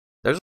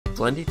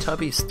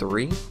Slendytubbies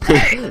 3?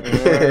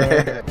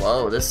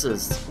 Whoa, this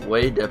is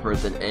way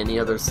different than any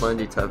other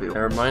Slendytubby. It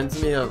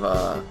reminds me of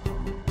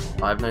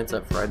Five Nights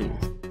at Freddy's.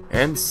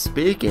 And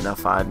speaking of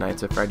Five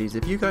Nights at Freddy's,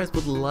 if you guys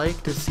would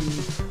like to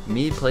see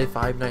me play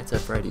Five Nights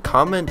at Freddy's,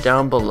 comment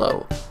down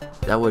below.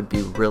 That would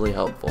be really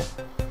helpful.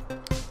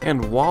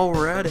 And while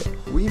we're at it,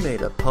 we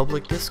made a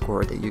public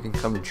Discord that you can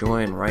come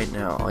join right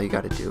now. All you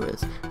gotta do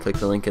is click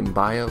the link in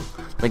bio,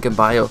 link in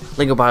bio,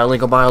 link in bio,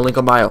 link in bio, link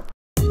in bio.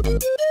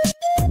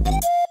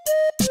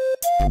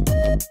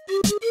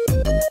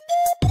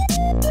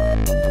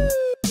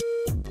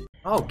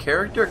 Oh,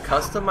 character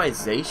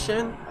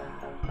customization?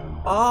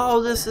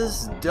 Oh, this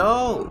is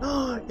dope.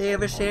 They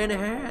have a Santa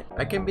hat.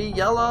 I can be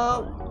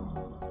yellow.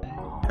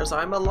 Because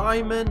I'm a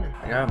lineman.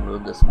 I gotta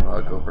move this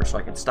mug over so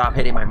I can stop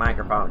hitting my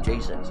microphone.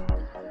 Jesus.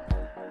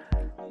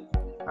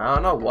 I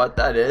don't know what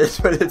that is,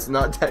 but it's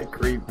not that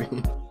creepy.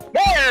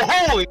 Whoa,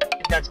 holy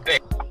that's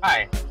big.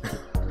 Hi.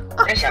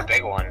 It's a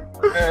big one.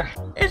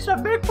 It's a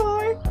big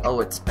boy. Oh,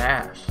 it's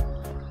Bash.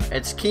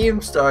 It's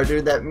Keemstar,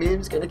 dude. That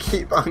meme's gonna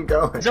keep on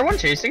going. Is there one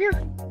chasing you?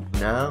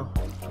 No.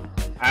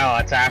 Oh,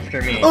 it's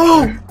after me.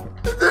 Oh!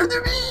 It's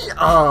after me!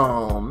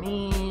 Oh,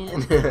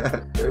 man.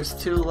 There's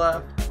 2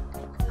 left.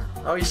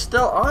 Oh, he's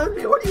still on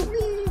me? What do you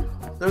mean?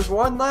 There's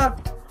 1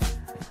 left.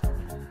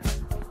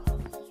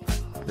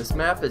 This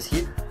map is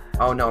here.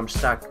 Oh no, I'm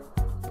stuck.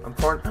 I'm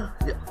corn.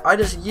 I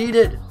just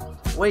yeeted.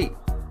 Wait.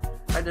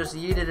 I just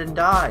yeeted and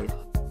died.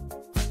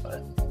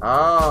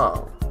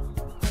 Oh.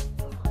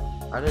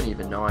 I didn't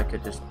even know I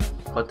could just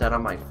put that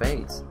on my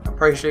face. I'm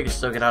pretty sure you can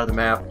still get out of the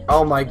map.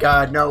 Oh my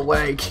god, no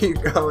way.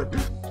 Keep going.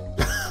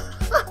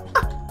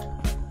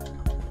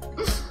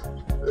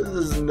 This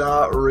is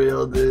not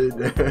real,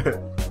 dude.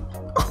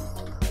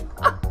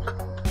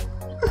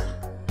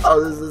 Oh,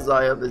 this is as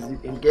high up as you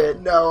can get.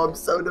 No, I'm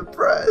so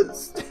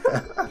depressed.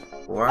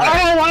 Wow.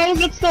 Oh, why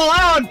is it so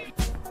loud?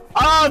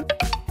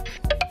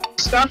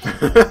 Stop.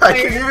 I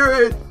can hear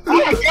it. Oh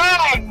my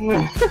god.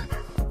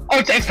 Oh,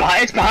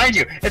 it's behind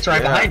you. It's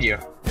right behind you.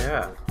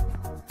 Yeah.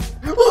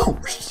 Oh,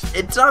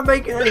 it's not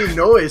making any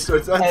noise, so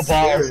it's not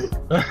scary.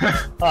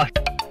 Oh.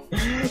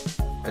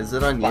 Is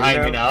it on you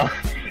behind me now?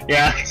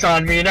 Yeah, it's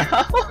on me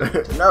now.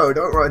 No,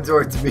 don't run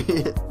towards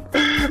me.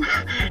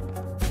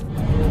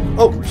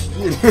 Oh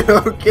shit,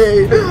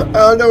 okay. I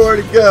don't know where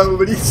to go,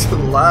 but he's so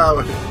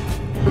loud.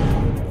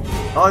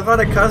 Oh, I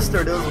found a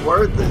custard, it was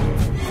worth it.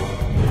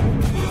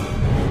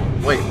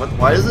 Wait, what?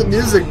 Why is the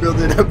music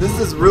building up? This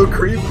is real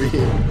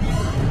creepy.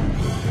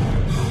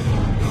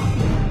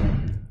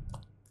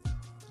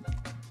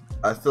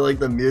 I feel like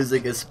the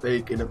music is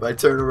fake, and if I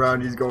turn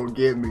around, he's gonna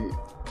get me.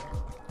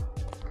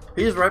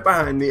 He's right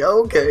behind me,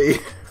 okay.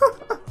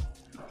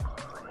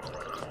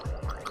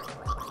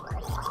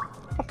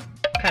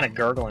 What kind of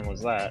gurgling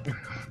was that?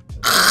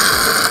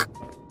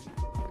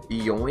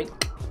 Yoink.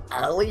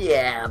 Oh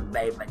yeah,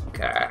 baby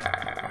girl.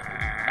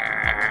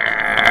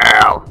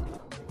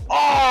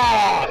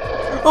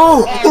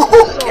 Oh,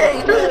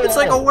 okay. It's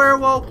like a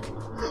werewolf.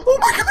 Oh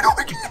my god, oh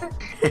my god.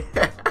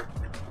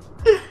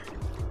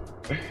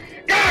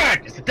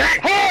 God, is it that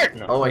hard?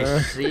 No. Oh, I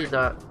see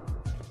that.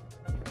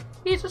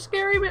 He's a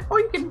scary man. Oh,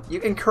 you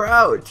can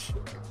crouch.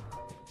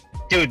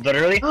 Dude,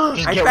 literally.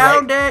 I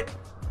found it.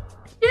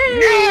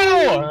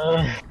 Yay!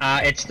 No!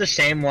 It's the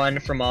same one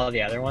from all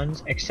the other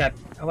ones, except.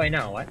 Oh wait,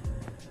 no, what?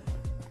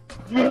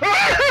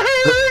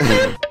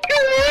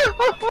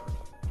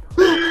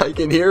 I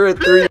can hear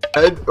it through your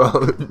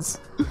headphones.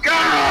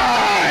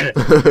 God!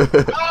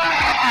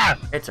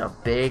 It's a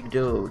big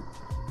dude.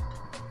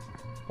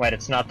 Wait,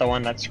 it's not the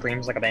one that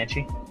screams like a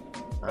banshee?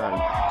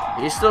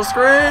 He still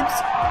screams!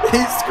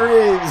 He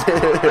screams!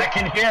 I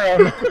can hear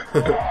him!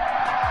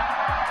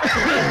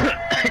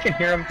 I can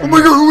hear him. Oh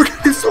my god,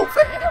 he's so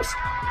fast!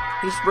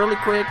 He's really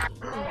quick.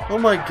 Oh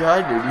my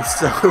god, dude, he's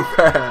so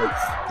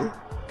fast.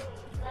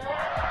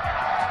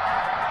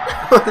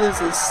 What is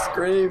this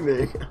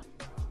screaming?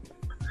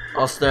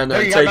 I'll stand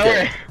there and take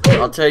it.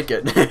 I'll take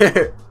it.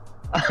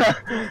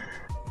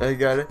 I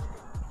got it.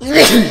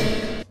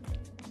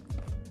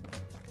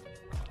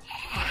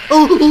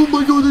 Oh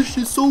my god, this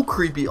shit's so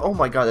creepy. Oh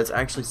my god, that's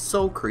actually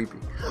so creepy.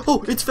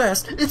 Oh, it's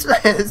fast. It's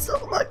fast.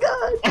 Oh my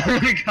god. Oh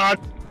my god.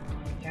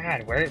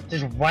 God,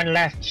 there's 1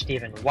 left,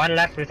 Steven. 1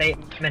 left with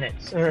 8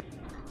 minutes. Oh,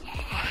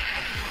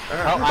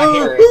 I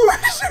hear it.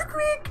 It's so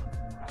quick.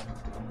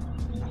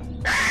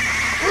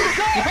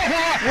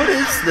 What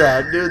is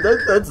that, dude?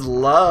 That's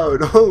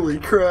loud. Holy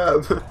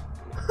crap.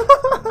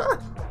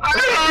 I'm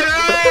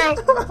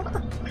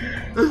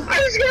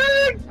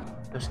scared!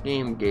 This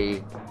game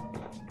gay.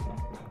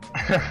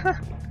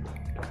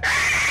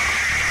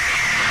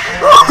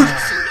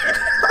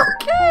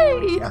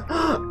 Okay.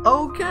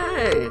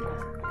 Okay.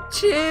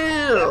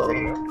 Chill.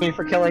 Me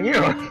for killing you.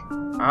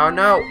 Oh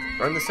no.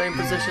 We're in the same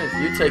position.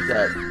 You take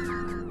that.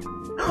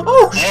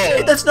 Oh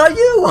shit, that's not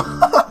you.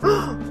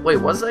 Wait,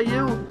 was that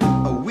you?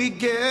 We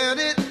get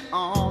it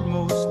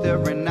almost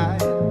every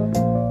night,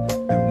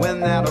 and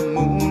when that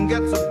moon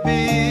gets a